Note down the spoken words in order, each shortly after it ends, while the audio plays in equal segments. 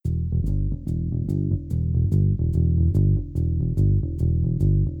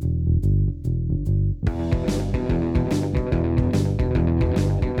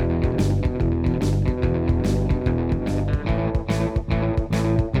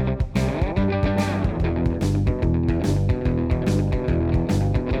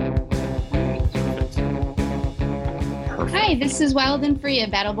Hi, this is Wild and Free, a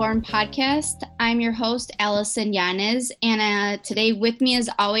Battleborn podcast. I'm your host, Allison Yanez, and today with me, as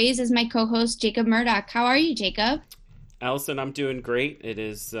always, is my co-host, Jacob Murdoch. How are you, Jacob? Allison, I'm doing great.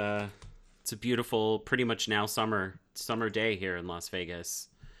 It's a beautiful, pretty much now summer day here in Las Vegas.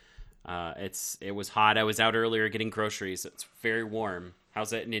 It was hot. I was out earlier getting groceries. It's very warm.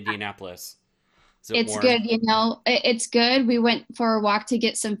 How's it in Indianapolis? Is it It's warm? good, it's good. We went for a walk to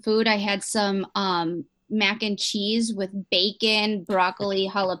get some food. I had some mac and cheese with bacon, broccoli,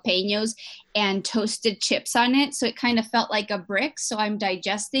 jalapenos, and toasted chips on it. So it kind of felt like a brick. So I'm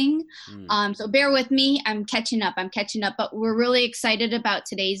digesting. So bear with me. I'm catching up. But we're really excited about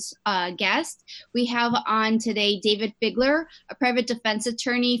today's guest. We have on today David Figler, a private defense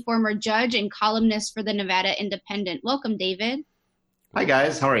attorney, former judge, and columnist for the Nevada Independent. Welcome, David. Hi,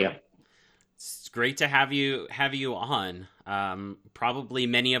 guys. How are you? It's great to have you on. Probably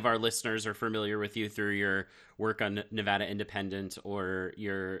many of our listeners are familiar with you through your work on Nevada Independent or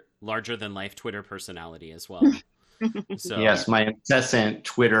your larger-than-life Twitter personality as well. So, yes, my incessant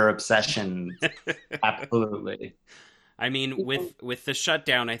Twitter obsession. Absolutely. I mean, with the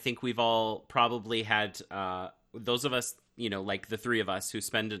shutdown, I think we've all probably had, those of us, like the three of us who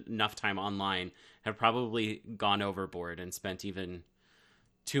spend enough time online have probably gone overboard and spent even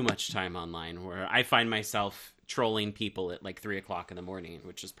too much time online, where I find myself trolling people at like 3:00 in the morning,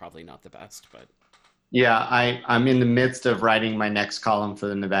 which is probably not the best, but yeah, I'm in the midst of writing my next column for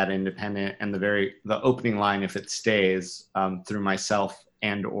the Nevada Independent, and the opening line, if it stays, through myself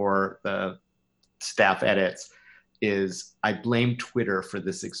and or the staff edits, is I blame Twitter for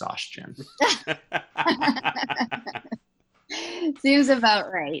this exhaustion. Seems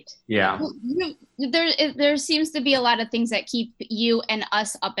about right. Yeah. There seems to be a lot of things that keep you and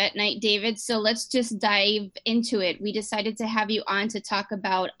us up at night, David. So let's just dive into it. We decided to have you on to talk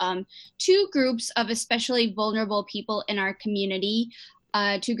about two groups of especially vulnerable people in our community,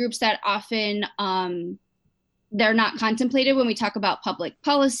 two groups that often they're not contemplated when we talk about public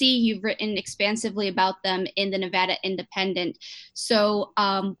policy. You've written expansively about them in the Nevada Independent. So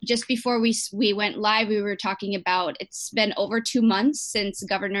just before we went live, we were talking about it's been over 2 months since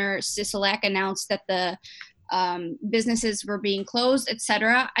Governor Sisolak announced that the businesses were being closed, et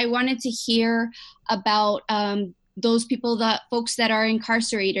cetera. I wanted to hear about those folks that are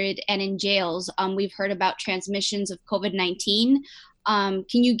incarcerated and in jails. We've heard about transmissions of COVID-19. Can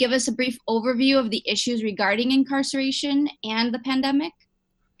you give us a brief overview of the issues regarding incarceration and the pandemic?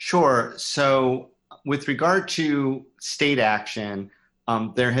 Sure. So with regard to state action,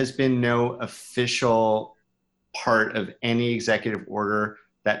 there has been no official part of any executive order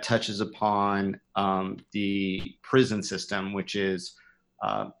that touches upon the prison system, which is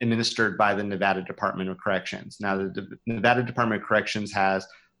administered by the Nevada Department of Corrections. Now, the Nevada Department of Corrections has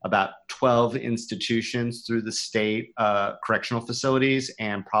about 12 institutions through the state correctional facilities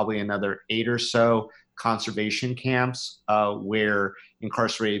and probably another 8 or so conservation camps where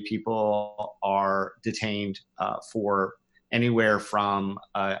incarcerated people are detained for anywhere from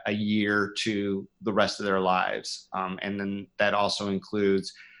a year to the rest of their lives. And then that also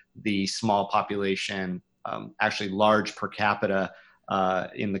includes the small population, actually large per capita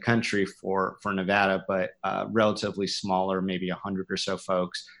in the country for Nevada, but relatively smaller, maybe 100 or so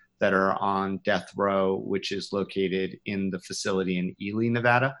folks that are on death row, which is located in the facility in Ely,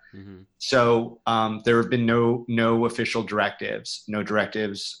 Nevada. Mm-hmm. So there have been no official directives,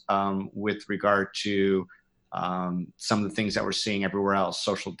 with regard to some of the things that we're seeing everywhere else,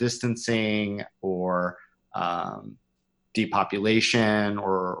 social distancing or depopulation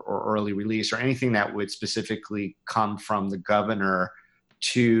or early release or anything that would specifically come from the governor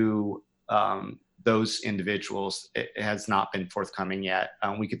to those individuals. It has not been forthcoming yet.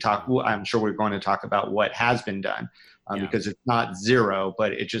 We could talk, I'm sure we're going to talk about what has been done because it's not zero,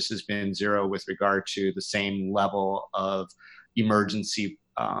 but it just has been zero with regard to the same level of emergency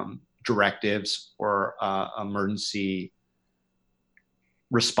directives or emergency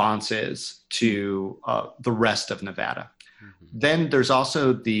responses to the rest of Nevada. Mm-hmm. Then there's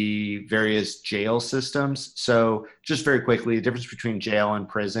also the various jail systems. So just very quickly, the difference between jail and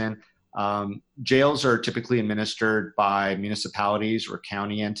prison. Jails are typically administered by municipalities or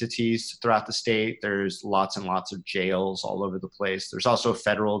county entities throughout the state. There's lots and lots of jails all over the place. There's also a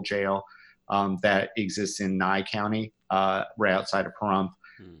federal jail that exists in Nye County, right outside of Pahrump.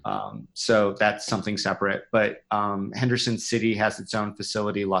 So that's something separate. But Henderson City has its own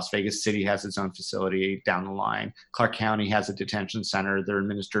facility. Las Vegas City has its own facility down the line. Clark County has a detention center. They're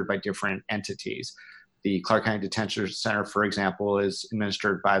administered by different entities. The Clark County Detention Center, for example, is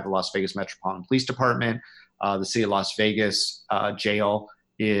administered by the Las Vegas Metropolitan Police Department. The City of Las Vegas jail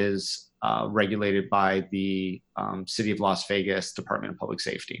is regulated by the City of Las Vegas Department of Public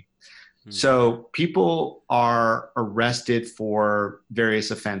Safety. So people are arrested for various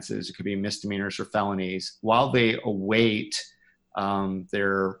offenses. It could be misdemeanors or felonies while they await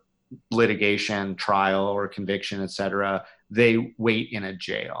their litigation, trial, or conviction, etc. They wait in a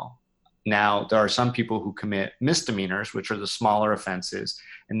jail. Now, there are some people who commit misdemeanors, which are the smaller offenses,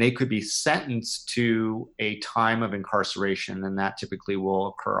 and they could be sentenced to a time of incarceration, and that typically will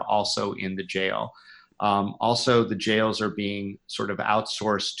occur also in the jail. Also, the jails are being sort of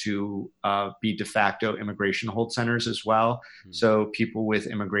outsourced to be de facto immigration hold centers as well. So people with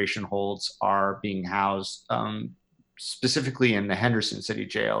immigration holds are being housed specifically in the Henderson City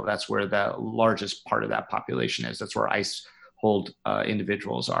Jail. That's where the largest part of that population is. That's where ICE hold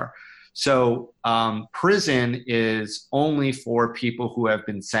individuals are. So prison is only for people who have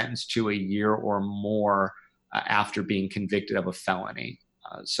been sentenced to a year or more after being convicted of a felony.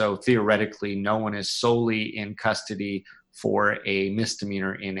 So theoretically, no one is solely in custody for a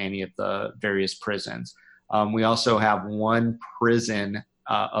misdemeanor in any of the various prisons. We also have one prison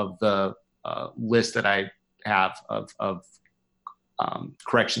of the list that I have of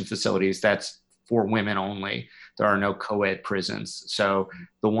correction facilities that's for women only. There are no co-ed prisons. So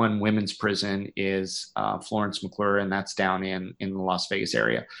the one women's prison is Florence McClure, and that's down in the Las Vegas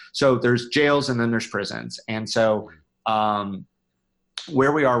area. So there's jails and then there's prisons. And so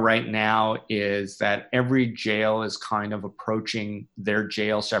where we are right now is that every jail is kind of approaching their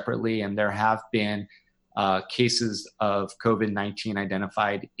jail separately, and there have been cases of COVID-19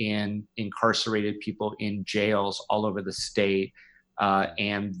 identified in incarcerated people in jails all over the state,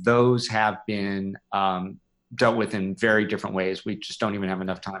 and those have been dealt with in very different ways. We just don't even have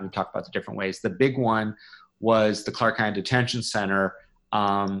enough time to talk about the different ways. The big one was the Clark County Detention Center.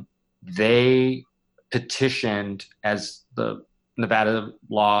 They petitioned, as the Nevada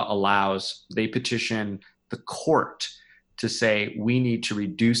law allows, they petition the court to say, we need to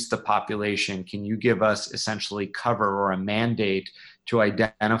reduce the population. Can you give us essentially cover or a mandate to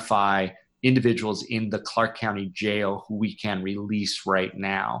identify individuals in the Clark County Jail who we can release right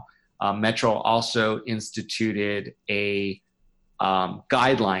now? Metro also instituted a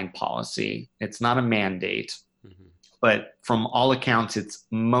guideline policy. It's not a mandate, but from all accounts, it's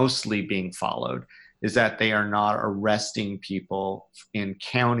mostly being followed, is that they are not arresting people in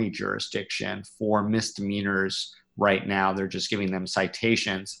county jurisdiction for misdemeanors right now. They're just giving them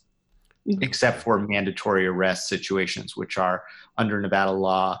citations, except for mandatory arrest situations, which are under Nevada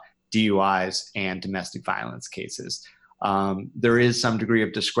law, DUIs and domestic violence cases. There is some degree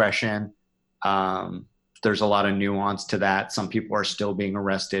of discretion. There's a lot of nuance to that. Some people are still being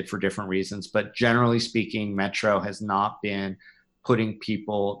arrested for different reasons, but generally speaking, Metro has not been putting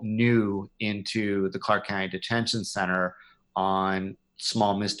people new into the Clark County Detention Center on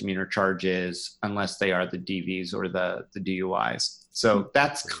small misdemeanor charges unless they are the DVs or the DUIs. So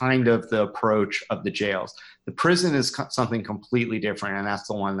that's kind of the approach of the jails. The prison is something completely different, and that's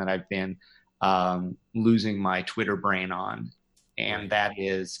the one that I've been losing my Twitter brain on. And that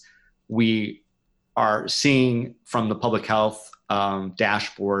is, we are seeing from the public health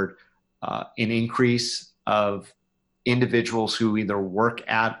dashboard an increase of individuals who either work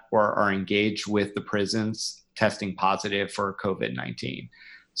at or are engaged with the prisons testing positive for COVID-19.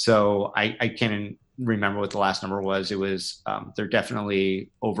 So I can't remember what the last number was. It was, they're definitely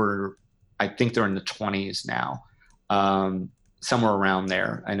over, I think they're in the 20s now, somewhere around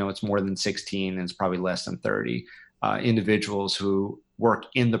there. I know it's more than 16 and it's probably less than 30 individuals who work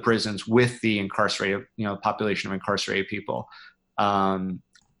in the prisons with the incarcerated, population of incarcerated people, and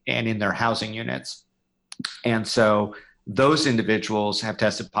in their housing units. And so those individuals have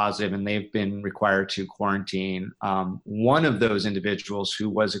tested positive and they've been required to quarantine. One of those individuals, who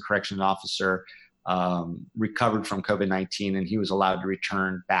was a corrections officer, recovered from COVID-19 and he was allowed to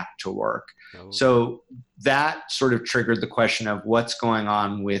return back to work. So that sort of triggered the question of what's going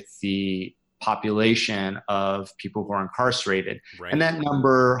on with the population of people who are incarcerated. Right. And that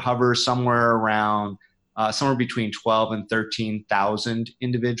number hovers somewhere around somewhere between 12 and 13,000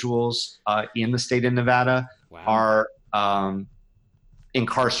 individuals in the state of Nevada are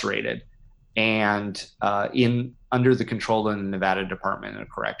incarcerated and under the control of the Nevada Department of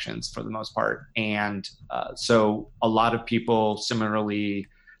Corrections for the most part. And so a lot of people similarly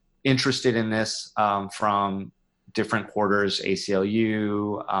interested in this from different quarters,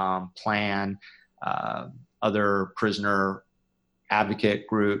 ACLU, PLAN, other prisoner advocate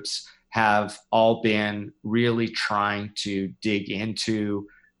groups have all been really trying to dig into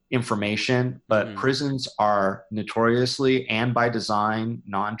information, but prisons are notoriously and by design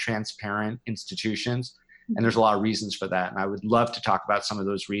non-transparent institutions. And there's a lot of reasons for that. And I would love to talk about some of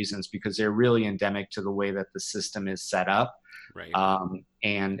those reasons because they're really endemic to the way that the system is set up. Right.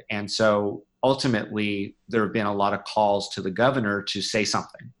 And so ultimately, there have been a lot of calls to the governor to say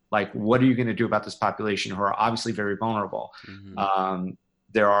something like, what are you going to do about this population who are obviously very vulnerable?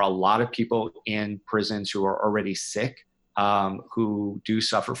 There are a lot of people in prisons who are already sick, who do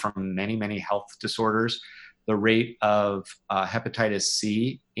suffer from many, many health disorders. The rate of hepatitis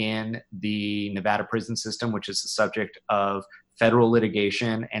C in the Nevada prison system, which is the subject of federal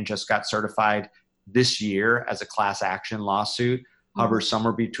litigation and just got certified this year as a class action lawsuit, hovers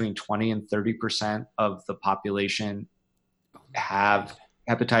somewhere between 20 and 30% of the population have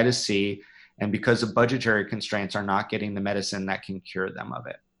hepatitis C, and because of budgetary constraints are not getting the medicine that can cure them of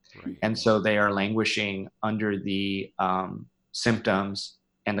it. Right. And so they are languishing under the symptoms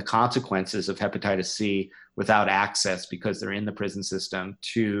and the consequences of hepatitis C without access because they're in the prison system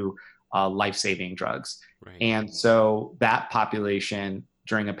to life-saving drugs. Right. And so that population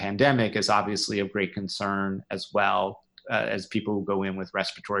during a pandemic is obviously of great concern as well, as people who go in with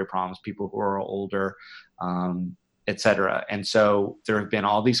respiratory problems, people who are older, et cetera. And so there have been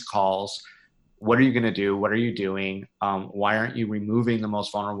all these calls. What are you going to do? What are you doing? Why aren't you removing the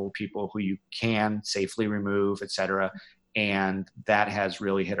most vulnerable people who you can safely remove, et cetera? And that has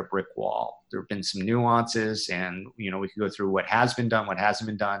really hit a brick wall. There have been some nuances, and we could go through what has been done, what hasn't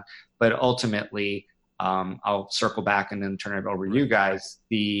been done. But ultimately, I'll circle back and then turn it over to you guys.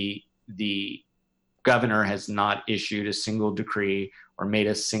 The governor has not issued a single decree or made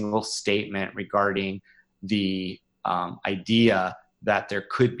a single statement regarding the idea that there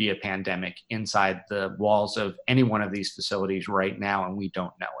could be a pandemic inside the walls of any one of these facilities right now, and we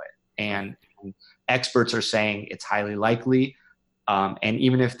don't know it. And experts are saying it's highly likely. And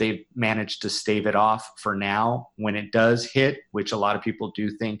even if they've managed to stave it off for now, when it does hit, which a lot of people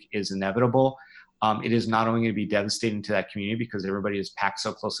do think is inevitable, it is not only going to be devastating to that community because everybody is packed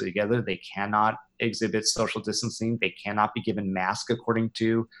so closely together. They cannot exhibit social distancing. They cannot be given masks according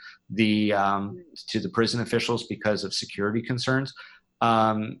to the prison officials because of security concerns.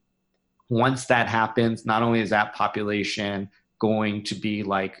 Once that happens, not only is that population going to be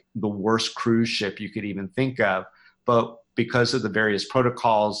like the worst cruise ship you could even think of, but because of the various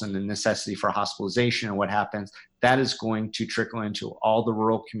protocols and the necessity for hospitalization and what happens, that is going to trickle into all the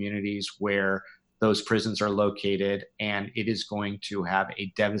rural communities where those prisons are located, and it is going to have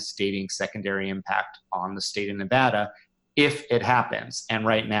a devastating secondary impact on the state of Nevada if it happens. And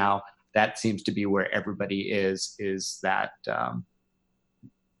right now, that seems to be where everybody is that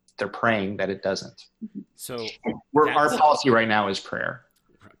they're praying that it doesn't. So our policy right now is prayer.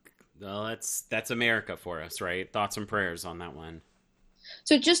 Well, that's America for us, right? Thoughts and prayers on that one.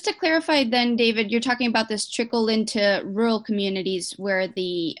 So just to clarify then, David, you're talking about this trickle into rural communities where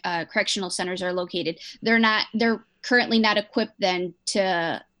the correctional centers are located. They're currently not equipped then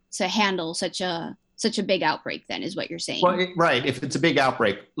to handle such a big outbreak then, is what you're saying. Well, right. If it's a big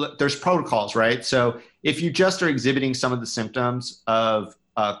outbreak, look, there's protocols, right? So if you just are exhibiting some of the symptoms of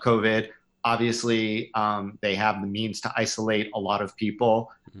COVID, obviously they have the means to isolate a lot of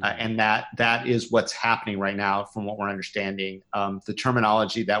people. And that is what's happening right now from what we're understanding. The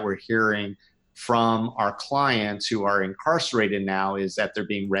terminology that we're hearing from our clients who are incarcerated now is that they're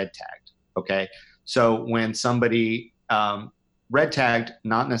being red tagged. Okay. So when somebody red tagged,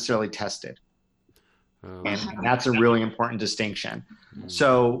 not necessarily tested. And that's a really important distinction.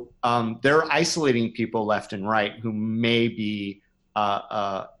 So they're isolating people left and right who may be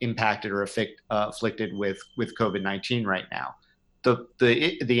impacted or afflicted with COVID-19 right now.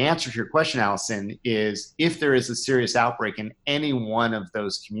 The answer to your question, Allison, is if there is a serious outbreak in any one of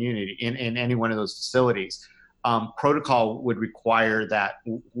those community, in any one of those facilities, protocol would require that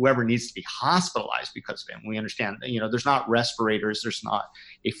whoever needs to be hospitalized because of it. And we understand, there's not respirators, there's not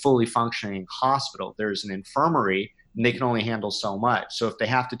a fully functioning hospital. There's an infirmary, and they can only handle so much. So if they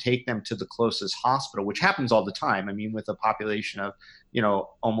have to take them to the closest hospital, which happens all the time, I mean, with a population of,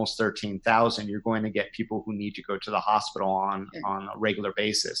 almost 13,000, you're going to get people who need to go to the hospital on a regular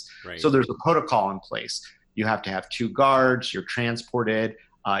basis. Right. So there's a protocol in place. You have to have 2 guards, you're transported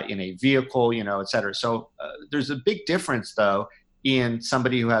in a vehicle, et cetera. So there's a big difference, though, in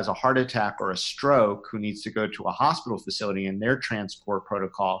somebody who has a heart attack or a stroke who needs to go to a hospital facility and their transport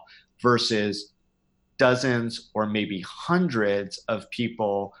protocol versus dozens or maybe hundreds of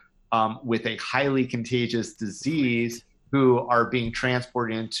people with a highly contagious disease who are being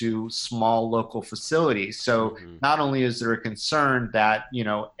transported into small local facilities. So not only is there a concern that,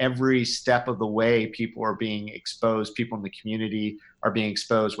 every step of the way people are being exposed, people in the community are being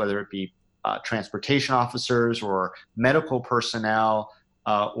exposed, whether it be transportation officers or medical personnel,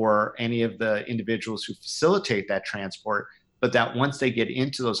 or any of the individuals who facilitate that transport, but that once they get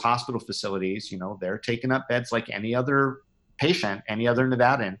into those hospital facilities, they're taking up beds like any other patient, any other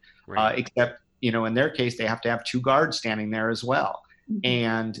Nevadan, Right. except, in their case, they have to have 2 guards standing there as well.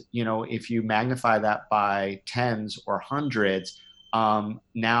 And, if you magnify that by tens or hundreds,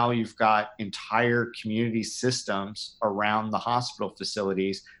 now you've got entire community systems around the hospital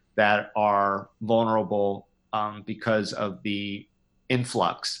facilities that are vulnerable because of the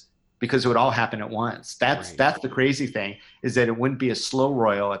influx, because it would all happen at once. That's the crazy thing, is that it wouldn't be a slow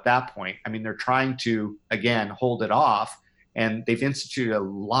royal at that point. I mean, they're trying to, again, hold it off, and they've instituted a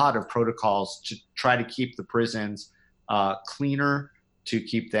lot of protocols to try to keep the prisons cleaner, to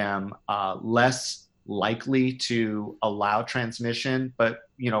keep them less likely to allow transmission. But,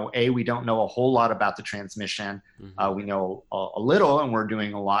 we don't know a whole lot about the transmission. We know a little, and we're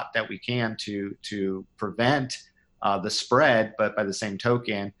doing a lot that we can to prevent the spread. But by the same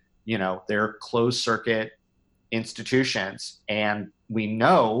token, they're closed circuit institutions. And we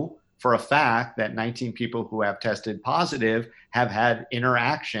know for a fact that 19 people who have tested positive have had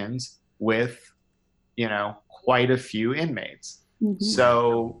interactions with, quite a few inmates.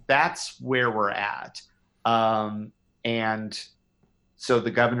 So that's where we're at. And so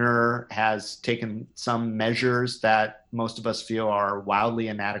the governor has taken some measures that most of us feel are wildly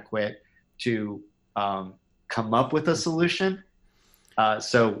inadequate to come up with a solution.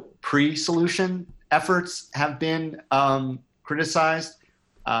 So pre-solution efforts have been criticized,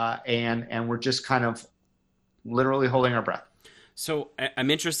 and we're just kind of literally holding our breath. So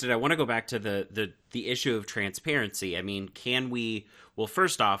I'm interested. I want to go back to the issue of transparency. I mean, can we? Well,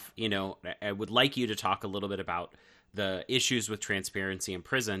 first off, I would like you to talk a little bit about the issues with transparency in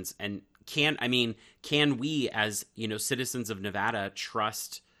prisons, and can we, as citizens of Nevada,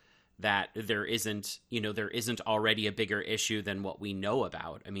 trust that there isn't already a bigger issue than what we know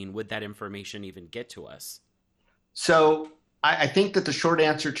about? I mean, would that information even get to us? So I think that the short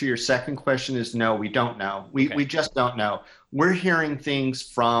answer to your second question is no, we don't know. We just don't know. We're hearing things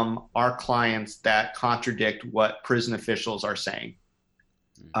from our clients that contradict what prison officials are saying.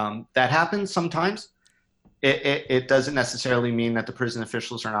 That happens sometimes. It doesn't necessarily mean that the prison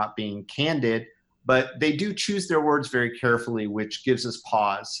officials are not being candid, but they do choose their words very carefully, which gives us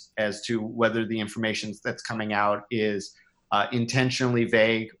pause as to whether the information that's coming out is intentionally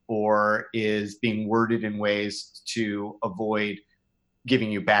vague or is being worded in ways to avoid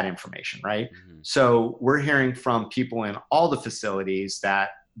giving you bad information, right? So we're hearing from people in all the facilities that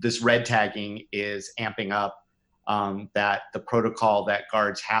this red tagging is amping up, that the protocol that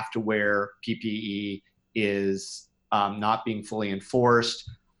guards have to wear PPE is not being fully enforced,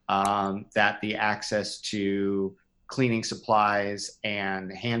 that the access to cleaning supplies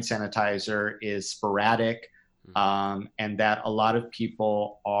and hand sanitizer is sporadic, and that a lot of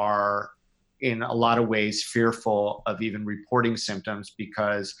people are in a lot of ways fearful of even reporting symptoms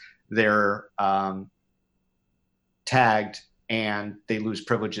because they're tagged and they lose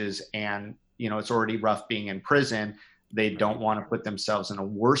privileges, and it's already rough being in prison. They don't want to put themselves in a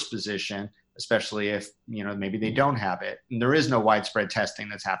worse position, especially if maybe they don't have it. And there is no widespread testing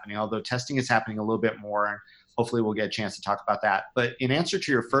that's happening, although testing is happening a little bit more, and hopefully we'll get a chance to talk about that. But in answer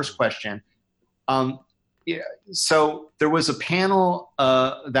to your first question, so there was a panel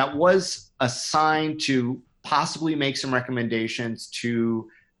that was assigned to possibly make some recommendations to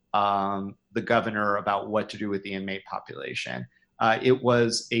the governor about what to do with the inmate population. It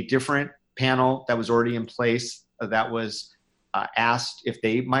was a different panel that was already in place that was asked if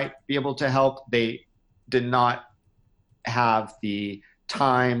they might be able to help. They did not have the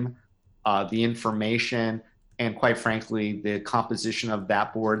time, the information, and quite frankly, the composition of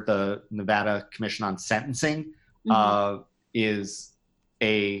that board, the Nevada Commission on Sentencing, is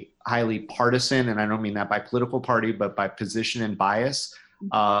a highly partisan, and I don't mean that by political party, but by position and bias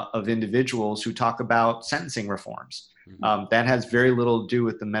of individuals who talk about sentencing reforms. That has very little to do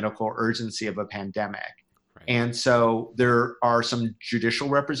with the medical urgency of a pandemic. Right. And so there are some judicial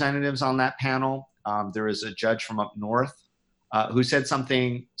representatives on that panel. There is a judge from up north who said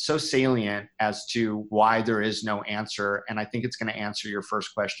something so salient as to why there is no answer. And I think it's going to answer your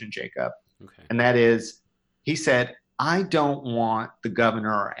first question, Jacob. Okay. And that is, he said, I don't want the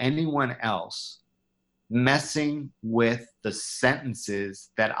governor or anyone else messing with the sentences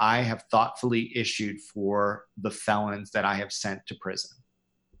that I have thoughtfully issued for the felons that I have sent to prison.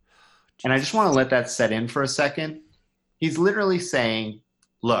 And I just want to let that set in for a second. He's literally saying,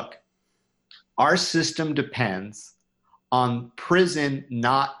 look, our system depends on prison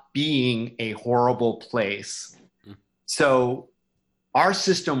not being a horrible place. So our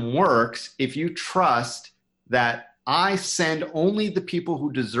system works if you trust that I send only the people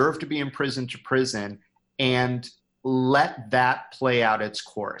who deserve to be in prison to prison and let that play out its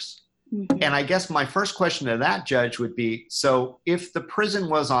course. Mm-hmm. And I guess my first question to that judge would be, so if the prison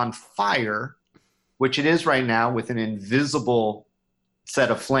was on fire, which it is right now with an invisible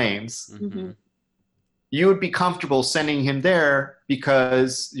set of flames, mm-hmm. you would be comfortable sending him there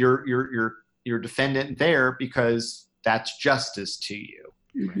because you're defendant there because that's justice to you.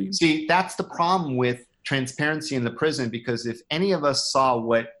 Mm-hmm. See, that's the problem with transparency in the prison, because if any of us saw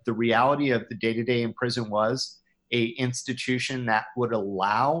what the reality of the day-to-day in prison was, a institution that would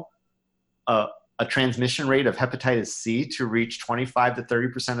allow a transmission rate of hepatitis C to reach 25 to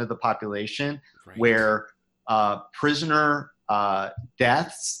 30% of the population, right. where prisoner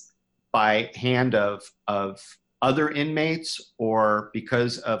deaths by hand of other inmates or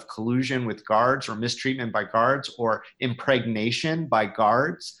because of collusion with guards or mistreatment by guards or impregnation by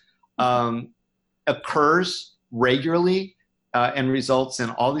guards occurs regularly and results in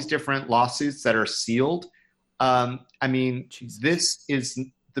all these different lawsuits that are sealed. I mean, Jesus.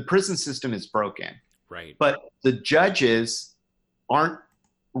 The prison system is broken. Right. But the judges aren't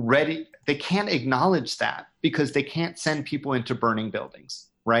ready. They can't acknowledge that because they can't send people into burning buildings,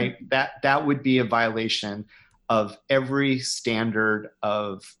 right? Mm-hmm. That would be a violation of every standard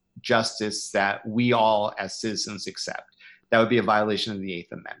of justice that we all as citizens accept. That would be a violation of the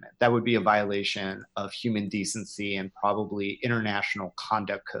Eighth Amendment. That would be a violation of human decency and probably international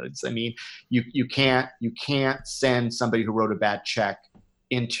conduct codes. I mean, you can't send somebody who wrote a bad check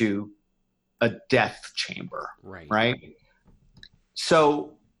into a death chamber, right?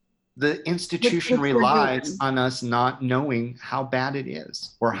 So the institution relies on us not knowing how bad it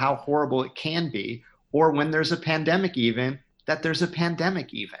is or how horrible it can be, or when there's a pandemic even, that there's a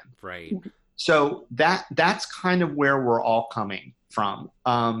pandemic even. Right. So that's kind of where we're all coming from.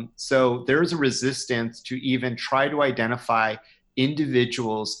 So there's a resistance to even try to identify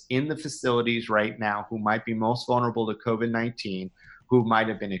individuals in the facilities right now who might be most vulnerable to COVID-19, who might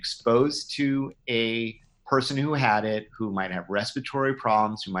have been exposed to a person who had it, who might have respiratory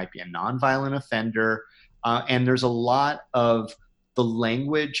problems, who might be a nonviolent offender. And there's a lot of the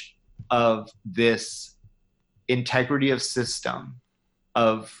language of this integrity of system,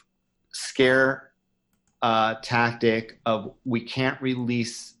 of scare tactic of we can't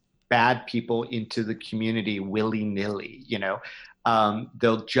release bad people into the community willy-nilly,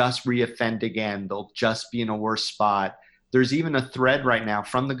 they'll just reoffend again. They'll just be in a worse spot. There's even a thread right now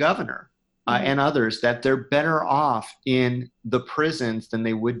from the governor and others that they're better off in the prisons than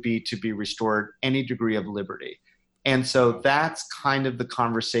they would be to be restored any degree of liberty. And so that's kind of the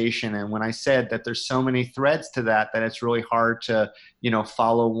conversation. And when I said that there's so many threads to that it's really hard to,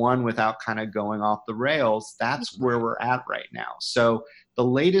 follow one without kind of going off the rails, that's where we're at right now. So the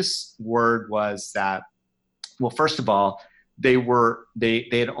latest word was that, well, first of all, they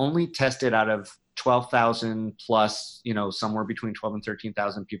had only tested out of 12,000 plus, somewhere between 12 and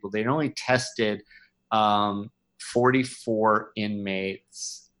 13,000 people. They'd only tested 44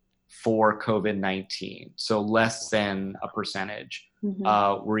 inmates for COVID-19. So less than a percentage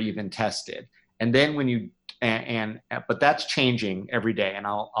were even tested. And then but that's changing every day. And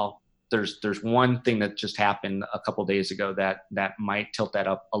there's one thing that just happened a couple days ago that might tilt that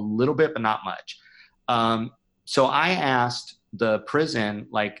up a little bit, but not much. So I asked the prison,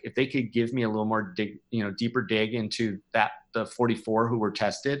 if they could give me a little more deeper dig into the 44 who were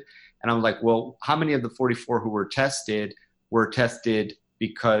tested. And I was like, well, how many of the 44 who were tested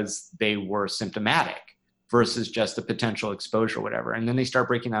because they were symptomatic versus just a potential exposure or whatever. And then they start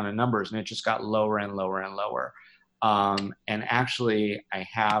breaking down the numbers and it just got lower and lower and lower. And actually I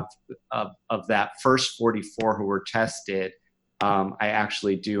have of that first 44 who were tested, I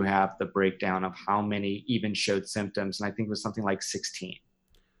actually do have the breakdown of how many even showed symptoms. And I think it was something like 16.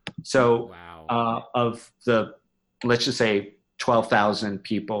 So of the, let's just say 12,000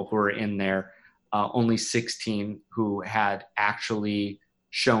 people who are in there, only 16 who had actually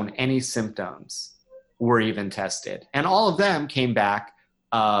shown any symptoms were even tested. And all of them came back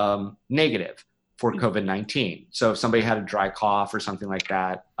negative for COVID-19. So if somebody had a dry cough or something like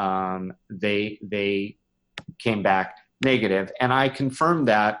that, they came back negative. And I confirmed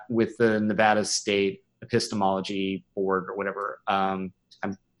that with the Nevada State Epistemology Board or whatever. I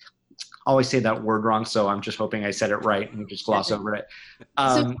always say that word wrong, so I'm just hoping I said it right and just gloss over it.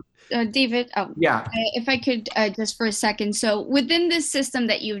 David, if I could just for a second. So within this system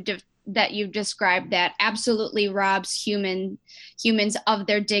that you've described that absolutely robs humans of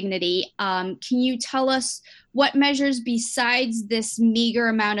their dignity, can you tell us what measures besides this meager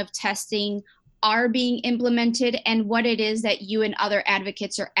amount of testing are being implemented and what it is that you and other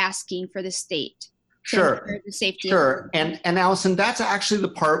advocates are asking for the state? Sure. The safety. Sure. And Allison, that's actually the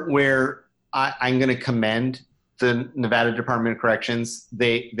part where I'm going to commend the Nevada Department of Corrections.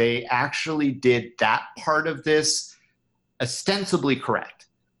 They actually did that part of this ostensibly correct.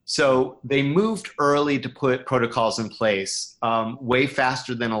 So they moved early to put protocols in place, way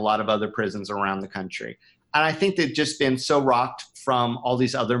faster than a lot of other prisons around the country. And I think they've just been so rocked from all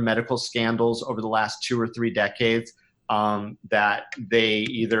these other medical scandals over the last 2 or 3 decades that they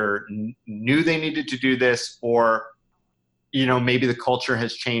either knew they needed to do this, or, maybe the culture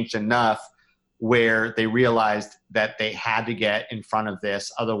has changed enough where they realized that they had to get in front of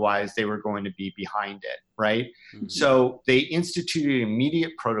this, otherwise they were going to be behind it, right? Mm-hmm. So they instituted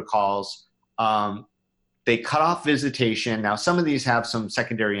immediate protocols. They cut off visitation. Now, some of these have some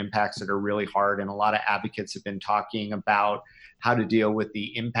secondary impacts that are really hard, and a lot of advocates have been talking about how to deal with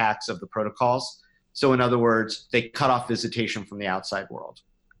the impacts of the protocols. So in other words, they cut off visitation from the outside world.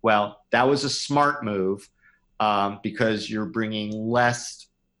 Well, that was a smart move because you're bringing less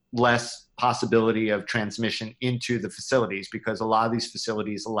possibility of transmission into the facilities, because a lot of these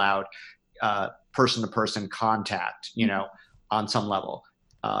facilities allowed person-to-person contact, on some level,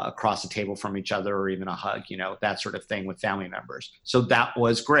 across the table from each other, or even a hug, that sort of thing with family members. So that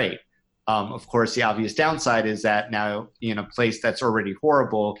was great. Of course, the obvious downside is that now in a place that's already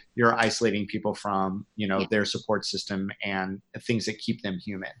horrible, you're isolating people from, their support system and things that keep them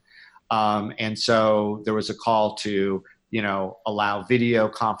human. And so there was a call to, allow video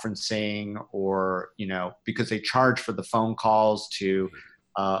conferencing, or, because they charge for the phone calls to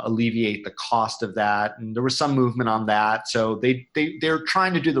alleviate the cost of that. And there was some movement on that. So they're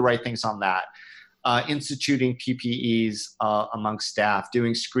trying to do the right things on that. Instituting PPEs amongst staff,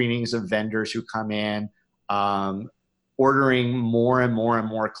 doing screenings of vendors who come in, ordering more and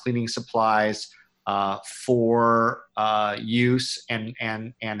more cleaning supplies for use,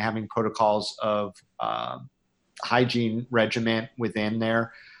 and having protocols of hygiene regimen within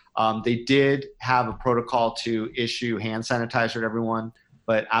there. They did have a protocol to issue hand sanitizer to everyone,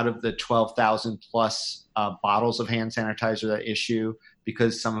 but out of the 12,000 plus bottles of hand sanitizer that issue,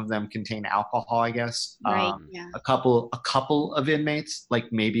 because some of them contain alcohol, I guess. Right. Yeah. A couple of inmates,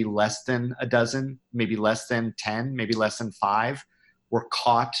 like maybe less than a dozen, maybe less than 10, maybe less than 5, were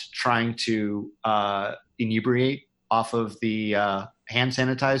caught trying to inebriate off of the hand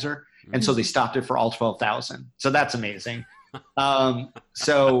sanitizer. And so they stopped it for all 12,000. So that's amazing.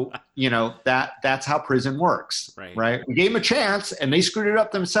 So, that's how prison works, right? We gave them a chance and they screwed it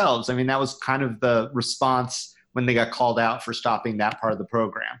up themselves. I mean, that was kind of the response when they got called out for stopping that part of the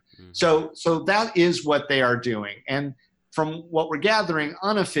program. Mm-hmm. So that is what they are doing. And from what we're gathering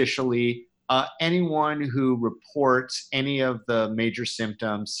unofficially, anyone who reports any of the major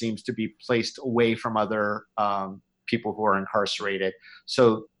symptoms seems to be placed away from other people who are incarcerated.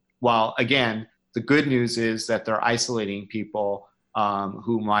 So while, again, the good news is that they're isolating people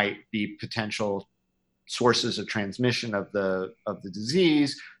who might be potential sources of transmission of the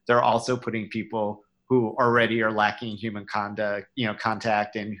disease, they're also putting people who already are lacking human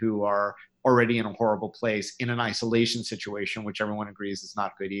contact, and who are already in a horrible place in an isolation situation, which everyone agrees is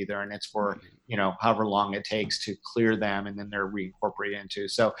not good either. And it's for, however long it takes to clear them, and then they're reincorporated into.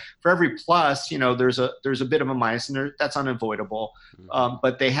 So for every plus, there's a bit of a minus, and that's unavoidable.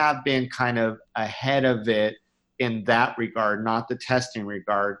 But they have been kind of ahead of it in that regard, not the testing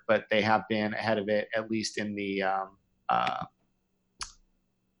regard, but they have been ahead of it, at least in the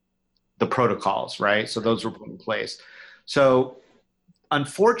protocols, right? So those were put in place. So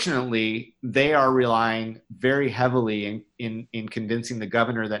unfortunately, they are relying very heavily in convincing the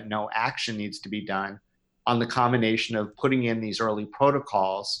governor that no action needs to be done, on the combination of putting in these early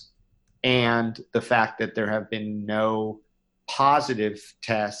protocols and the fact that there have been no positive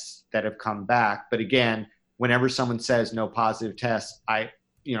tests that have come back. But again, whenever someone says no positive tests, I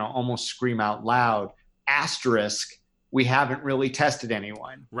almost scream out loud, asterisk, we haven't really tested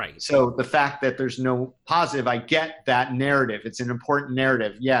anyone. Right. So the fact that there's no positive, I get that narrative. It's an important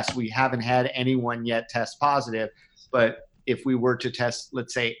narrative. Yes, we haven't had anyone yet test positive, but if we were to test,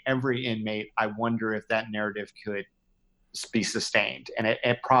 let's say, every inmate, I wonder if that narrative could be sustained. And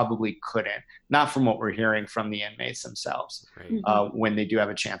it probably couldn't, not from what we're hearing from the inmates themselves, when they do have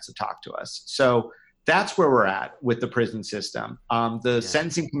a chance to talk to us. So that's where we're at with the prison system. The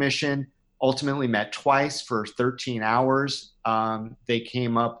Sentencing Commission ultimately met twice for 13 hours. They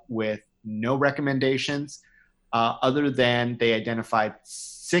came up with no recommendations other than they identified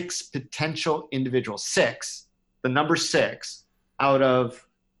 6 potential individuals, 6, the number 6 out of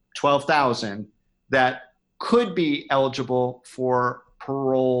 12,000 that could be eligible for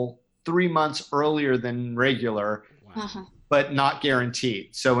parole 3 months earlier than regular. Wow. but not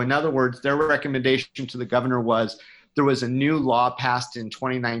guaranteed. So in other words, their recommendation to the governor was there was a new law passed in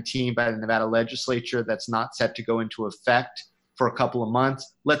 2019 by the Nevada legislature that's not set to go into effect for a couple of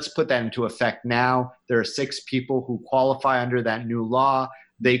months. Let's put that into effect now. There are 6 people who qualify under that new law.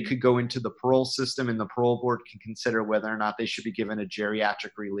 They could go into the parole system, and the parole board can consider whether or not they should be given a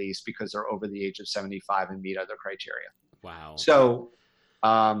geriatric release because they're over the age of 75 and meet other criteria. Wow. So,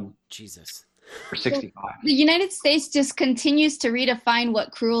 Jesus. For 65. The United States just continues to redefine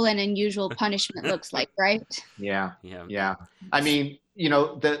what cruel and unusual punishment looks like, right? Yeah. I mean,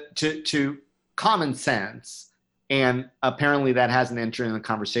 to common sense, and apparently that hasn't entered in the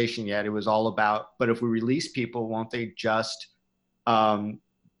conversation yet. It was all about, but if we release people, won't they just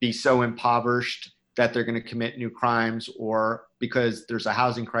be so impoverished that they're going to commit new crimes, or because there's a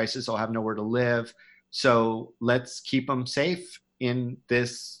housing crisis, they'll have nowhere to live. So let's keep them safe in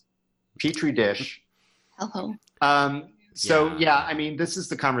this petri dish. Hello. I mean, this is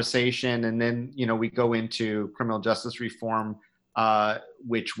the conversation. And then, we go into criminal justice reform,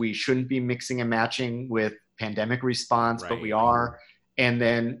 which we shouldn't be mixing and matching with pandemic response, but we are. And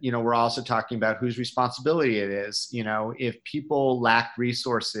then, we're also talking about whose responsibility it is. If people lack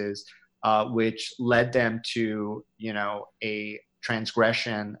resources, which led them to, a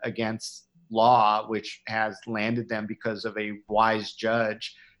transgression against law, which has landed them because of a wise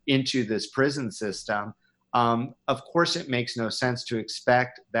judge into this prison system, of course it makes no sense to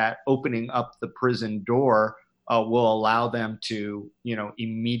expect that opening up the prison door will allow them to,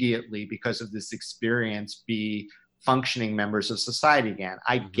 immediately, because of this experience, be functioning members of society again.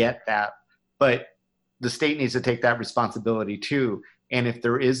 I get that, but the state needs to take that responsibility too. And if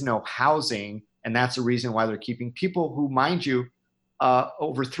there is no housing, and that's the reason why they're keeping people who, mind you,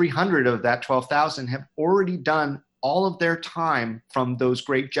 over 300 of that 12,000 have already done all of their time from those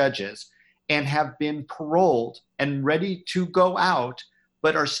great judges and have been paroled and ready to go out,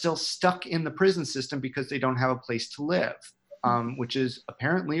 but are still stuck in the prison system because they don't have a place to live, which is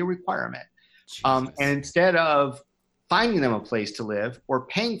apparently a requirement. And instead of finding them a place to live or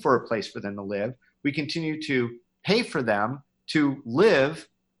paying for a place for them to live, we continue to pay for them to live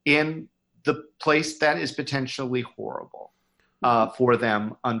in the place that is potentially horrible for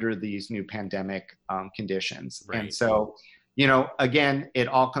them under these new pandemic conditions. Right. And so, again, it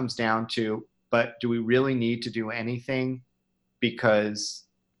all comes down to, but do we really need to do anything? Because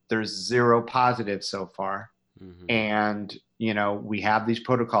there's zero positive so far. Mm-hmm. And, we have these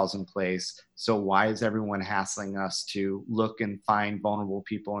protocols in place. So why is everyone hassling us to look and find vulnerable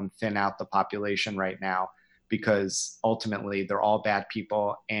people and thin out the population right now? Because ultimately they're all bad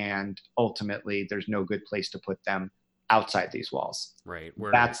people, and ultimately there's no good place to put them outside these walls. Right.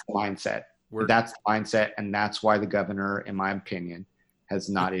 That's the mindset. That's the mindset. And that's why the governor, in my opinion, has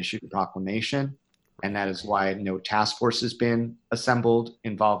not issued a proclamation. And that is why no task force has been assembled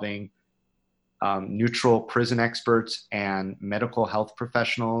involving neutral prison experts and medical health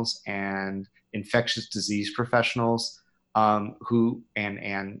professionals and infectious disease professionals who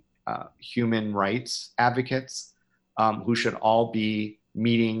human rights advocates who should all be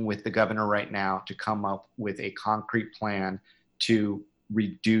meeting with the governor right now to come up with a concrete plan to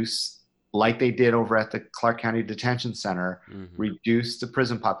reduce, like they did over at the Clark County Detention Center, reduce the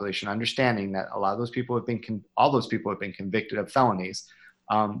prison population, understanding that all those people have been convicted of felonies.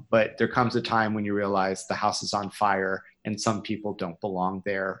 But there comes a time when you realize the house is on fire and some people don't belong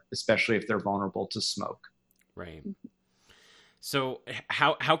there, especially if they're vulnerable to smoke. Right. So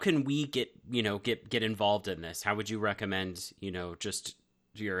how can we get involved in this? How would you recommend, just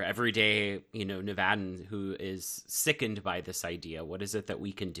your everyday, Nevadan who is sickened by this idea? What is it that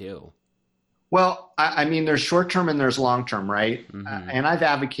we can do? Well, I mean, there's short-term and there's long-term, right? Mm-hmm. And I've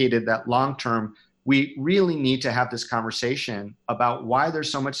advocated that long-term, we really need to have this conversation about why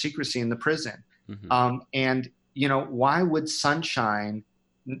there's so much secrecy in the prison. Mm-hmm. And, why would sunshine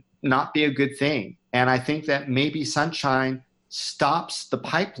not be a good thing? And I think that maybe sunshine stops the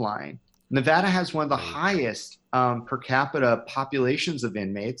pipeline. Nevada has one of the highest per capita populations of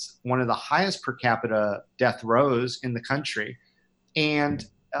inmates, one of the highest per capita death rows in the country. And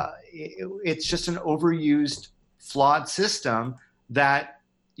it's just an overused, flawed system that,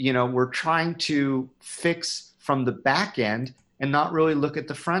 we're trying to fix from the back end and not really look at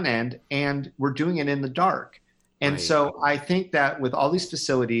the front end. And we're doing it in the dark. And so I think that with all these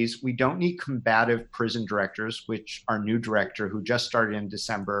facilities, we don't need combative prison directors, which our new director, who just started in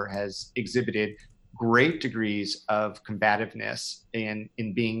December, has exhibited great degrees of combativeness in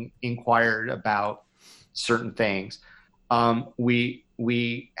being inquired about certain things. We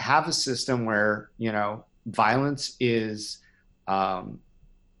have a system where, violence is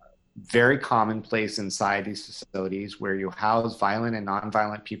very commonplace inside these facilities, where you house violent and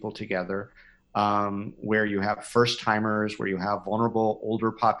nonviolent people together, where you have first timers, where you have vulnerable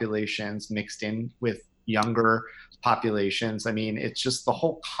older populations mixed in with younger populations. I mean, it's just the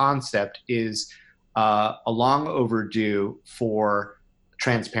whole concept is a long overdue for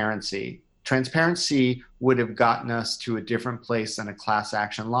transparency. Transparency would have gotten us to a different place than a class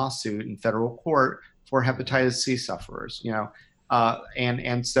action lawsuit in federal court for hepatitis C sufferers, you know.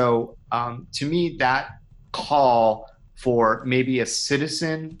 So to me, that call for maybe a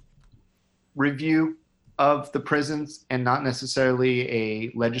citizen review of the prisons and not necessarily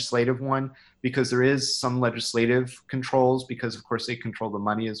a legislative one, because there is some legislative controls, because of course they control the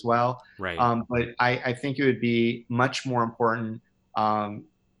money as well. Right. But I think it would be much more important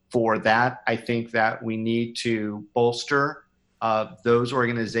for that. I think that we need to bolster those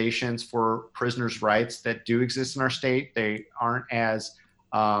organizations for prisoners' rights that do exist in our state. They aren't as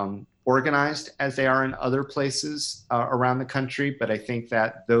organized as they are in other places around the country, but I think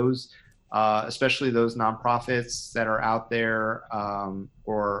that those, especially those nonprofits that are out there,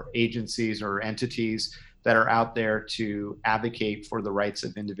 or agencies or entities that are out there to advocate for the rights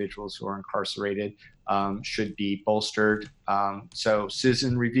of individuals who are incarcerated, should be bolstered. So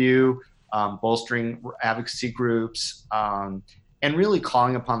citizen review, bolstering advocacy groups, and really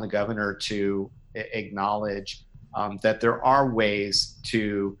calling upon the governor to acknowledge that there are ways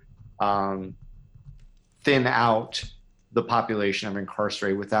to thin out the population of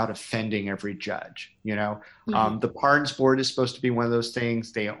incarcerated without offending every judge. You know, the Pardons Board is supposed to be one of those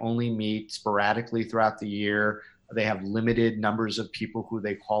things. They only meet sporadically throughout the year. They have limited numbers of people who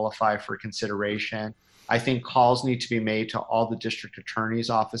they qualify for consideration. I think calls need to be made to all the district attorneys'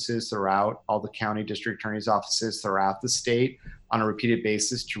 offices throughout, all the county district attorneys' offices throughout the state on a repeated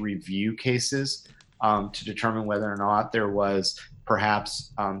basis to review cases, to determine whether or not there was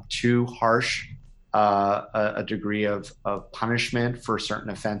perhaps too harsh a degree of punishment for certain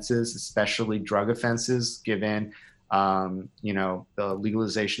offenses, especially drug offenses, given the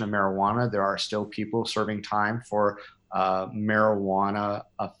legalization of marijuana. There are still people serving time for marijuana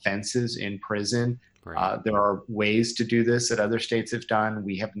offenses in prison. Right. There are ways to do this that other states have done.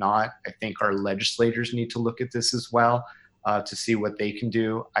 We have not. I think our legislators need to look at this as well, to see what they can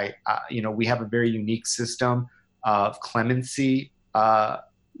do. We have a very unique system of clemency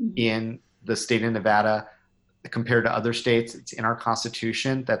in the state of Nevada compared to other states. It's in our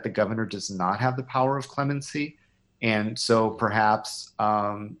Constitution that the governor does not have the power of clemency. And so perhaps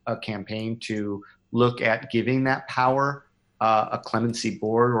a campaign to look at giving that power a clemency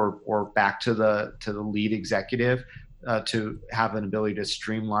board or back to the lead executive to have an ability to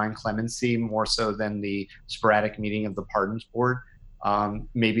streamline clemency more so than the sporadic meeting of the Pardons Board.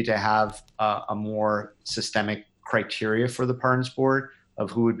 Maybe to have a more systemic criteria for the Pardons Board of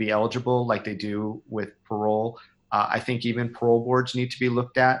who would be eligible, like they do with parole. I think even parole boards need to be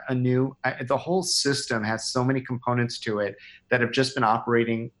looked at anew. The whole system has so many components to it that have just been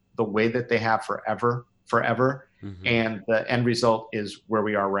operating the way that they have forever. Mm-hmm. And the end result is where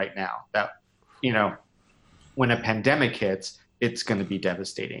we are right now. That, when a pandemic hits, it's going to be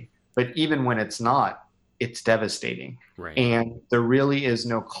devastating. But even when it's not, it's devastating. Right. And there really is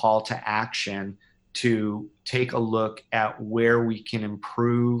no call to action to take a look at where we can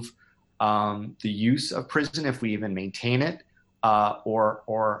improve the use of prison, if we even maintain it,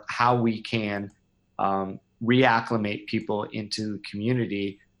 or how we can reacclimate people into the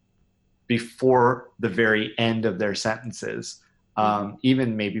community before the very end of their sentences,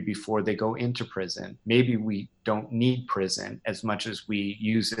 even maybe before they go into prison. Maybe we don't need prison as much as we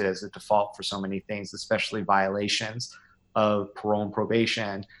use it as a default for so many things, especially violations of parole and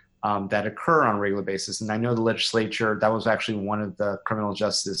probation that occur on a regular basis. And I know the legislature, that was actually one of the criminal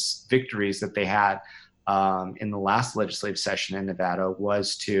justice victories that they had in the last legislative session in Nevada,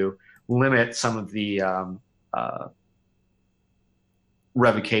 was to limit some of the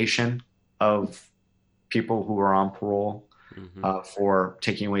revocation of people who are on parole, for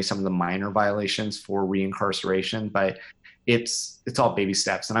taking away some of the minor violations for reincarceration. But it's all baby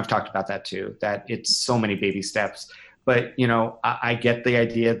steps. And I've talked about that too, that it's so many baby steps. But, I get the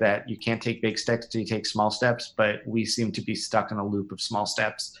idea that you can't take big steps till you take small steps, but we seem to be stuck in a loop of small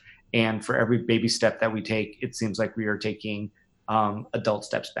steps. And for every baby step that we take, it seems like we are taking adult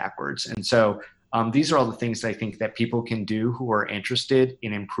steps backwards. And so these are all the things that I think that people can do who are interested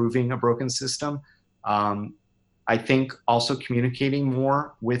in improving a broken system. I think also communicating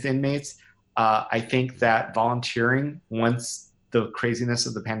more with inmates. I think that volunteering, once the craziness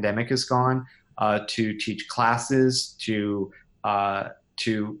of the pandemic is gone, to teach classes, to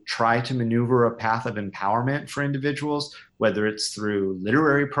to try to maneuver a path of empowerment for individuals, whether it's through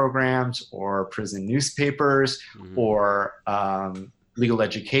literary programs or prison newspapers or legal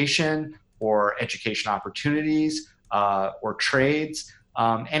education or education opportunities or trades,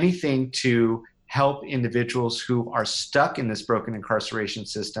 anything to help individuals who are stuck in this broken incarceration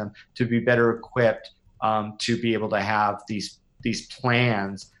system to be better equipped to be able to have these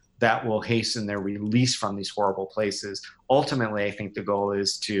plans that will hasten their release from these horrible places. Ultimately, I think the goal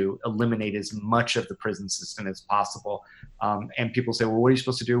is to eliminate as much of the prison system as possible. And people say, well, what are you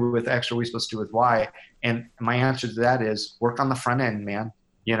supposed to do with X or what are you supposed to do with Y? And my answer to that is work on the front end, man.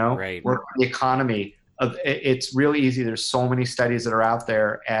 Work on the economy. It's really easy. There's so many studies that are out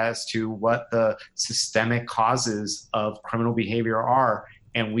there as to what the systemic causes of criminal behavior are.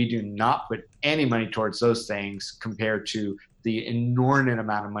 And we do not put any money towards those things compared to the inordinate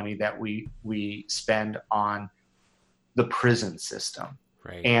amount of money that we spend on the prison system.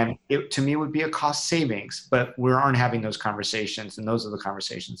 Right. And it, to me, would be a cost savings, but we aren't having those conversations, and those are the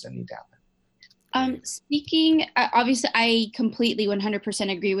conversations that need to happen. Speaking, obviously, I completely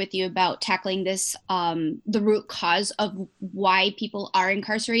 100% agree with you about tackling this, the root cause of why people are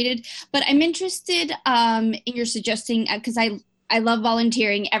incarcerated. But I'm interested in your suggesting, because I love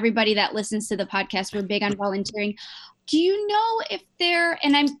volunteering. Everybody that listens to the podcast, we're big on volunteering. Do you know if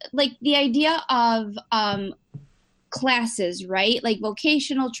and I'm like the idea of classes, right? Like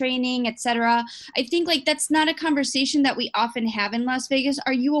vocational training, etc. I think like that's not a conversation that we often have in Las Vegas.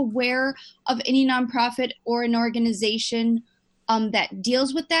 Are you aware of any nonprofit or an organization that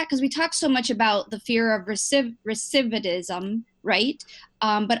deals with that? Because we talk so much about the fear of recidivism, right?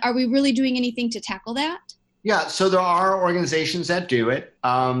 But are we really doing anything to tackle that? Yeah, so there are organizations that do it.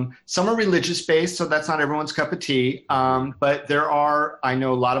 Some are religious-based, so that's not everyone's cup of tea. But there are, I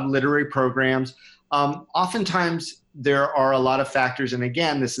know, a lot of literary programs. Oftentimes, there are a lot of factors, and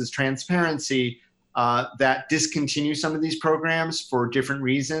again, this is transparency, that discontinue some of these programs for different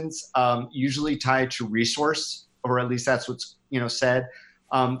reasons, usually tied to resource, or at least that's what's said.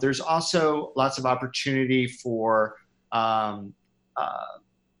 There's also lots of opportunity for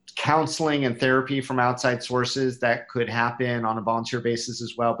counseling and therapy from outside sources that could happen on a volunteer basis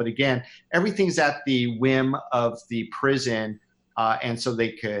as well. But again, everything's at the whim of the prison. And so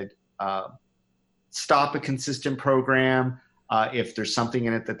they could stop a consistent program if there's something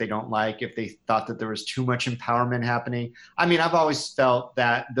in it that they don't like, if they thought that there was too much empowerment happening. I mean, I've always felt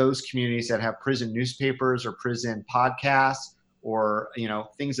that those communities that have prison newspapers or prison podcasts or,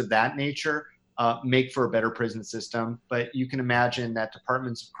 things of that nature, make for a better prison system. But you can imagine that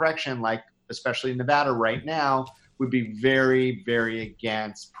departments of correction, like especially in Nevada right now, would be very, very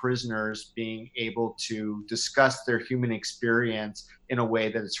against prisoners being able to discuss their human experience in a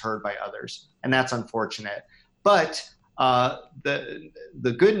way that is heard by others. And that's unfortunate. But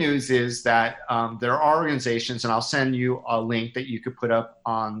the good news is that there are organizations, and I'll send you a link that you could put up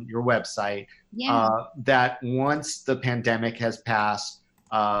on your website, that once the pandemic has passed,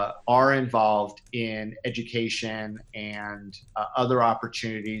 are involved in education and other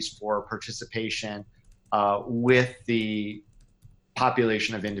opportunities for participation with the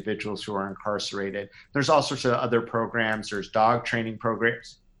population of individuals who are incarcerated. There's all sorts of other programs. There's dog training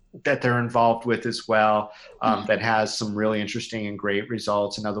programs that they're involved with as well, that has some really interesting and great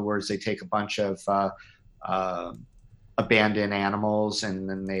results. In other words, they take a bunch of abandoned animals, and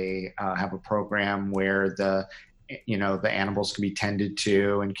then they have a program where the animals can be tended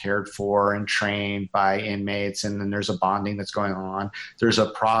to and cared for and trained by inmates. And then there's a bonding that's going on. There's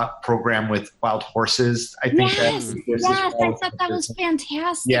a program with wild horses. I think I thought that was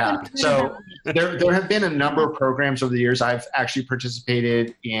fantastic. Yeah. So there have been a number of programs over the years. I've actually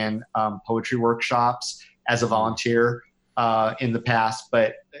participated in poetry workshops as a volunteer in the past,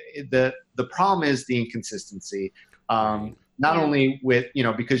 but the problem is the inconsistency. Not only with,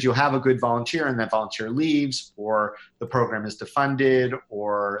 because you'll have a good volunteer and that volunteer leaves, or the program is defunded,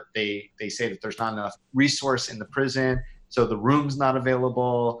 or they say that there's not enough resource in the prison, so the room's not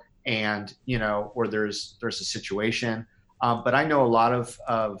available, and, or there's a situation. But I know a lot of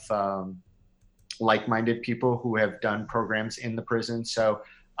like-minded people who have done programs in the prison. So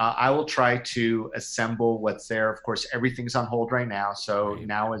I will try to assemble what's there. Of course, everything's on hold right now. So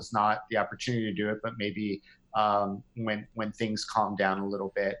now is not the opportunity to do it, but maybe when things calm down a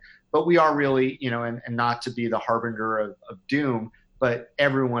little bit. But we are really, and not to be the harbinger of doom, but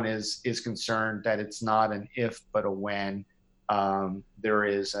everyone is concerned that it's not an if, but a when there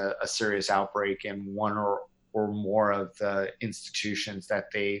is a serious outbreak in one or more of the institutions that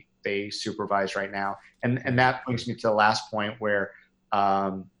they supervise right now. And that brings me to the last point where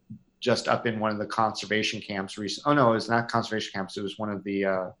just up in one of the conservation camps recently. Oh no, it was not conservation camps. It was one of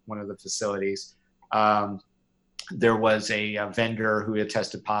the facilities. There was a vendor who had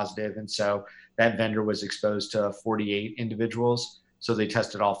tested positive, and so that vendor was exposed to 48 individuals. So they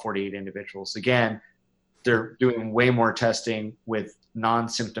tested all 48 individuals. Again, they're doing way more testing with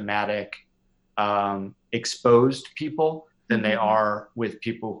non-symptomatic exposed people than they are with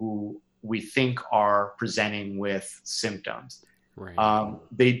people who we think are presenting with symptoms. Right.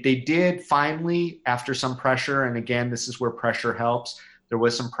 They did finally, after some pressure, and again, this is where pressure helps, there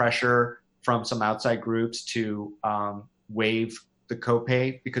was some pressure from some outside groups to waive the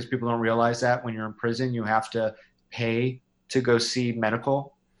copay, because people don't realize that when you're in prison, you have to pay to go see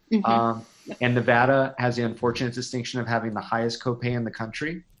medical. And Nevada has the unfortunate distinction of having the highest copay in the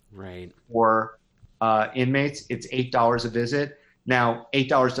country. Right. For inmates, it's $8 a visit. Now,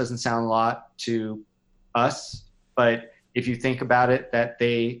 $8 doesn't sound a lot to us, but if you think about it, that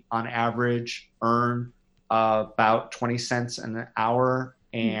they on average earn about 20 cents an hour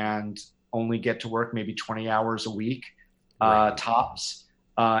and only get to work maybe 20 hours a week, tops.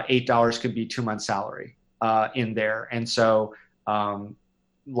 $8 could be 2 months' salary in there. And so a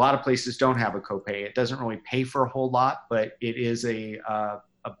lot of places don't have a copay. It doesn't really pay for a whole lot, but it is a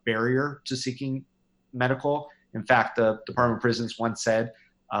barrier to seeking medical. In fact, the Department of Prisons once said,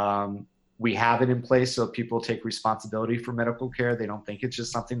 we have it in place so people take responsibility for medical care. They don't think it's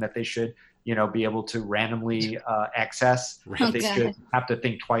just something that they should, be able to randomly access. Right. They should have to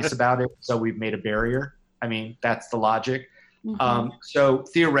think twice about it. So we've made a barrier. I mean, that's the logic. So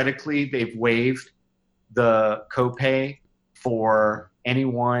theoretically, they've waived the copay for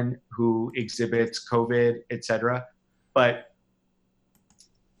anyone who exhibits COVID, et cetera, but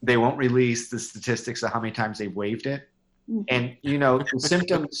they won't release the statistics of how many times they've waived it. And, the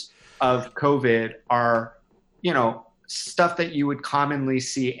symptoms of COVID are, stuff that you would commonly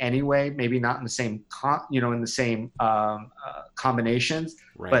see anyway, maybe not in the same, combinations,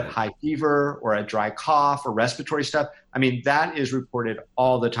 but high fever or a dry cough or respiratory stuff. I mean, that is reported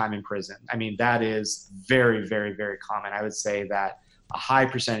all the time in prison. I mean, that is very, very, very common. I would say that a high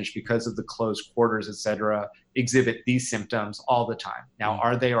percentage, because of the closed quarters, et cetera, exhibit these symptoms all the time. Now,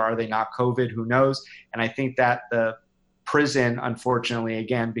 are they or are they not COVID? Who knows? And I think that the prison, unfortunately,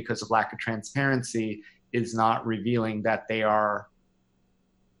 again, because of lack of transparency, is not revealing that they are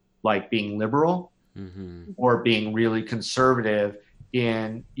like being liberal or being really conservative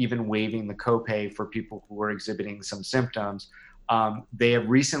in even waiving the copay for people who are exhibiting some symptoms. They have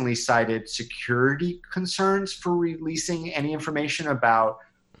recently cited security concerns for releasing any information about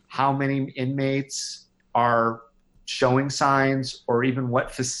how many inmates are showing signs or even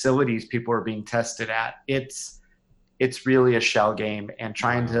what facilities people are being tested at. It's really a shell game, and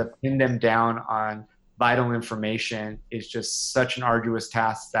trying to pin them down on vital information is just such an arduous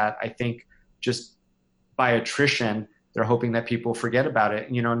task that I think just by attrition, they're hoping that people forget about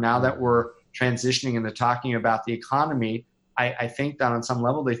it. Now that we're transitioning into talking about the economy, I think that on some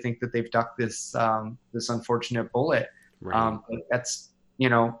level they think that they've ducked this unfortunate bullet. Right. But that's,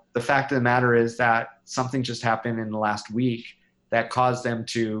 the fact of the matter is that something just happened in the last week that caused them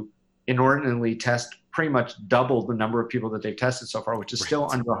to inordinately test pretty much double the number of people that they've tested so far, which is still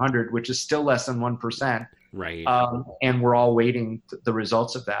under 100, which is still less than 1%. Right. And we're all waiting the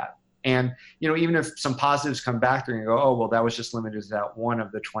results of that. And, even if some positives come back, they're going to go, oh, well, that was just limited to that one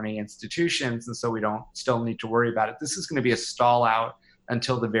of the 20 institutions. And so we don't still need to worry about it. This is going to be a stall out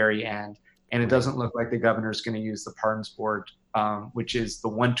until the very end. And it doesn't look like the governor's going to use the pardons board, which is the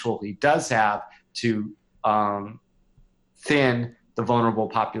one tool he does have to thin the vulnerable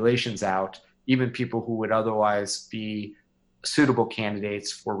populations out, even people who would otherwise be suitable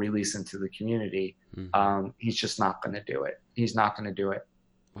candidates for release into the community. He's just not going to do it. He's not going to do it.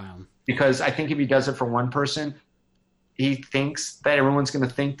 Wow. Because I think if he does it for one person, he thinks that everyone's going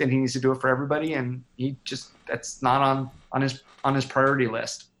to think that he needs to do it for everybody, and that's not on his priority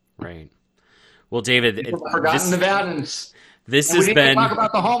list. Right. Well, David, forgotten Nevadans. This has been talk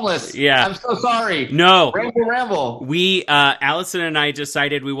about the homeless. Yeah, I'm so sorry. No, ramble. We, Allison and I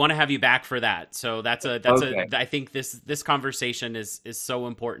decided we want to have you back for that. So that's okay. I think this conversation is so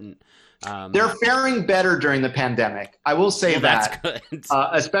important. They're faring better during the pandemic. I will say that. That's good.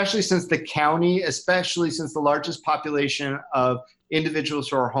 Especially since the largest population of individuals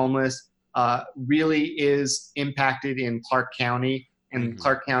who are homeless really is impacted in Clark County. And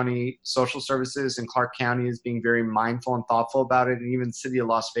Clark County Social Services and Clark County is being very mindful and thoughtful about it. And even the city of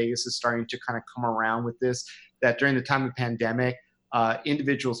Las Vegas is starting to kind of come around with this, that during the time of pandemic,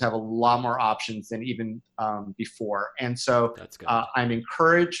 individuals have a lot more options than even before. And so I'm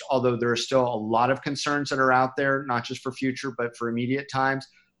encouraged, although there are still a lot of concerns that are out there, not just for future, but for immediate times.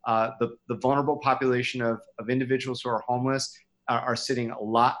 the vulnerable population of individuals who are homeless are sitting a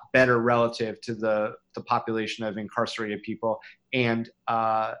lot better relative to the population of incarcerated people. And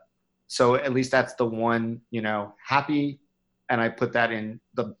so at least that's the one, happy, and I put that in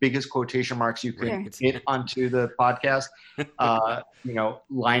the biggest quotation marks you could get onto the podcast,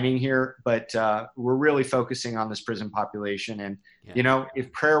 lining here. But we're really focusing on this prison population. And,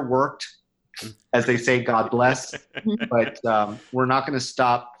 if prayer worked, as they say, God bless. But we're not going to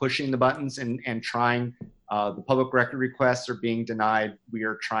stop pushing the buttons and trying. The public record requests are being denied. We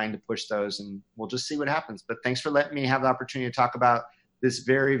are trying to push those, and we'll just see what happens. But thanks for letting me have the opportunity to talk about this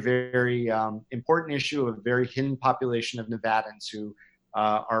very, very important issue of a very hidden population of Nevadans who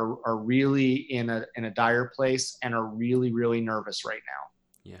are really in a dire place and are really, really nervous right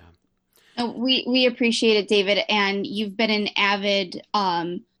now. Yeah. We appreciate it, David. And you've been an avid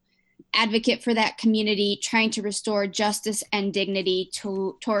advocate for that community, trying to restore justice and dignity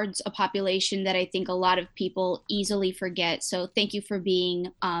towards a population that I think a lot of people easily forget. So thank you for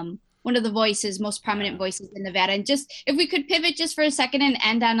being one of the most prominent voices in Nevada. And just, if we could pivot just for a second and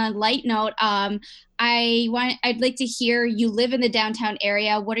end on a light note, I'd like to hear, you live in the downtown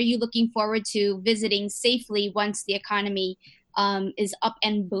area. What are you looking forward to visiting safely once the economy is up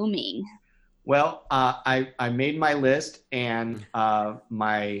and booming? Well, I made my list, and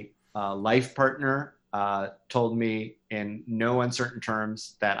my life partner told me in no uncertain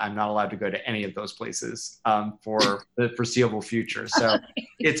terms that I'm not allowed to go to any of those places for the foreseeable future. So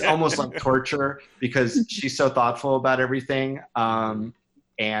it's almost like torture, because she's so thoughtful about everything, and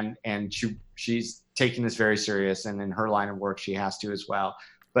she's taking this very serious, and in her line of work she has to as well.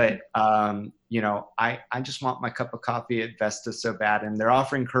 But I just want my cup of coffee at Vesta so bad, and they're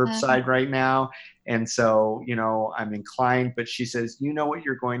offering curbside right now. And so, I'm inclined, but she says, what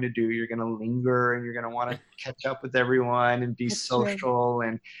you're going to do, you're going to linger, and you're going to want to catch up with everyone and be social. True.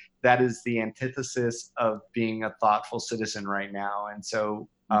 And that is the antithesis of being a thoughtful citizen right now. And so,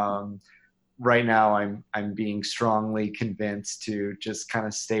 right now I'm being strongly convinced to just kind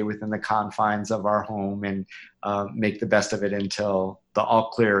of stay within the confines of our home and make the best of it until the all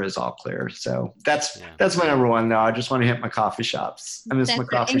clear is all clear. So that's my number one though. I just want to hit my coffee shops. I miss my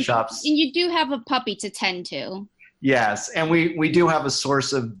coffee shops. And you do have a puppy to tend to. Yes. And we do have a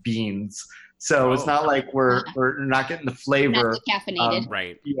source of beans. So it's not like we're not getting the flavor. Not caffeinated.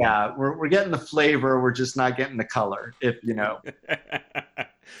 Right. Yeah. We're getting the flavor. We're just not getting the color, if you know.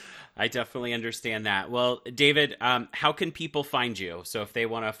 I definitely understand that. Well, David, how can people find you? So if they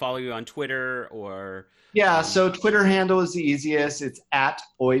want to follow you on Twitter or... Yeah, so Twitter handle is the easiest. It's at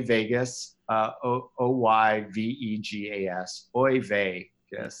Oyvegas, Oyvegas,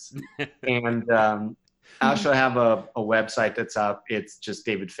 Oyvegas. And I also have a website that's up. It's just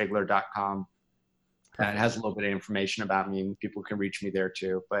davidfigler.com. It has a little bit of information about me, and people can reach me there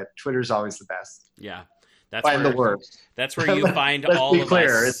too. But Twitter's always the best. Yeah. That's where you find all of us. Let's be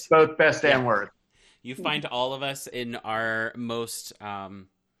clear, it's both best and worst. You find all of us in our most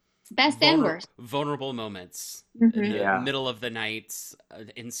best and worst vulnerable moments, in the middle of the night,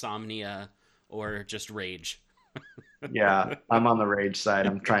 insomnia, or just rage. Yeah, I'm on the rage side.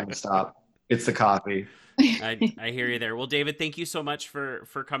 I'm trying to stop. It's the coffee. I hear you there. Well, David, thank you so much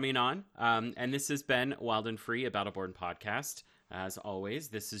for coming on. And this has been Wild and Free, a Battleborn podcast. As always,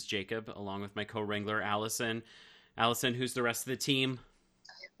 this is Jacob, along with my co-wrangler, Allison. Allison, who's the rest of the team?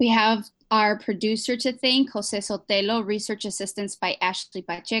 We have our producer to thank, Jose Sotelo, research assistance by Ashley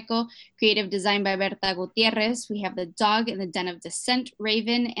Pacheco, creative design by Berta Gutierrez. We have the dog in the den of descent,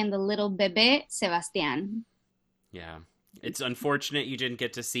 Raven, and the little bebe, Sebastian. Yeah. It's unfortunate you didn't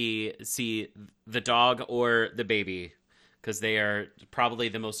get to see the dog or the baby, because they are probably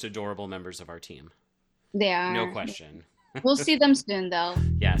the most adorable members of our team. They are. No question. We'll see them soon, though.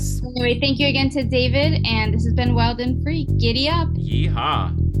 Yes. Anyway, thank you again to David, and this has been Wild and Free. Giddy up.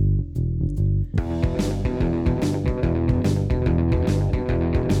 Yeehaw.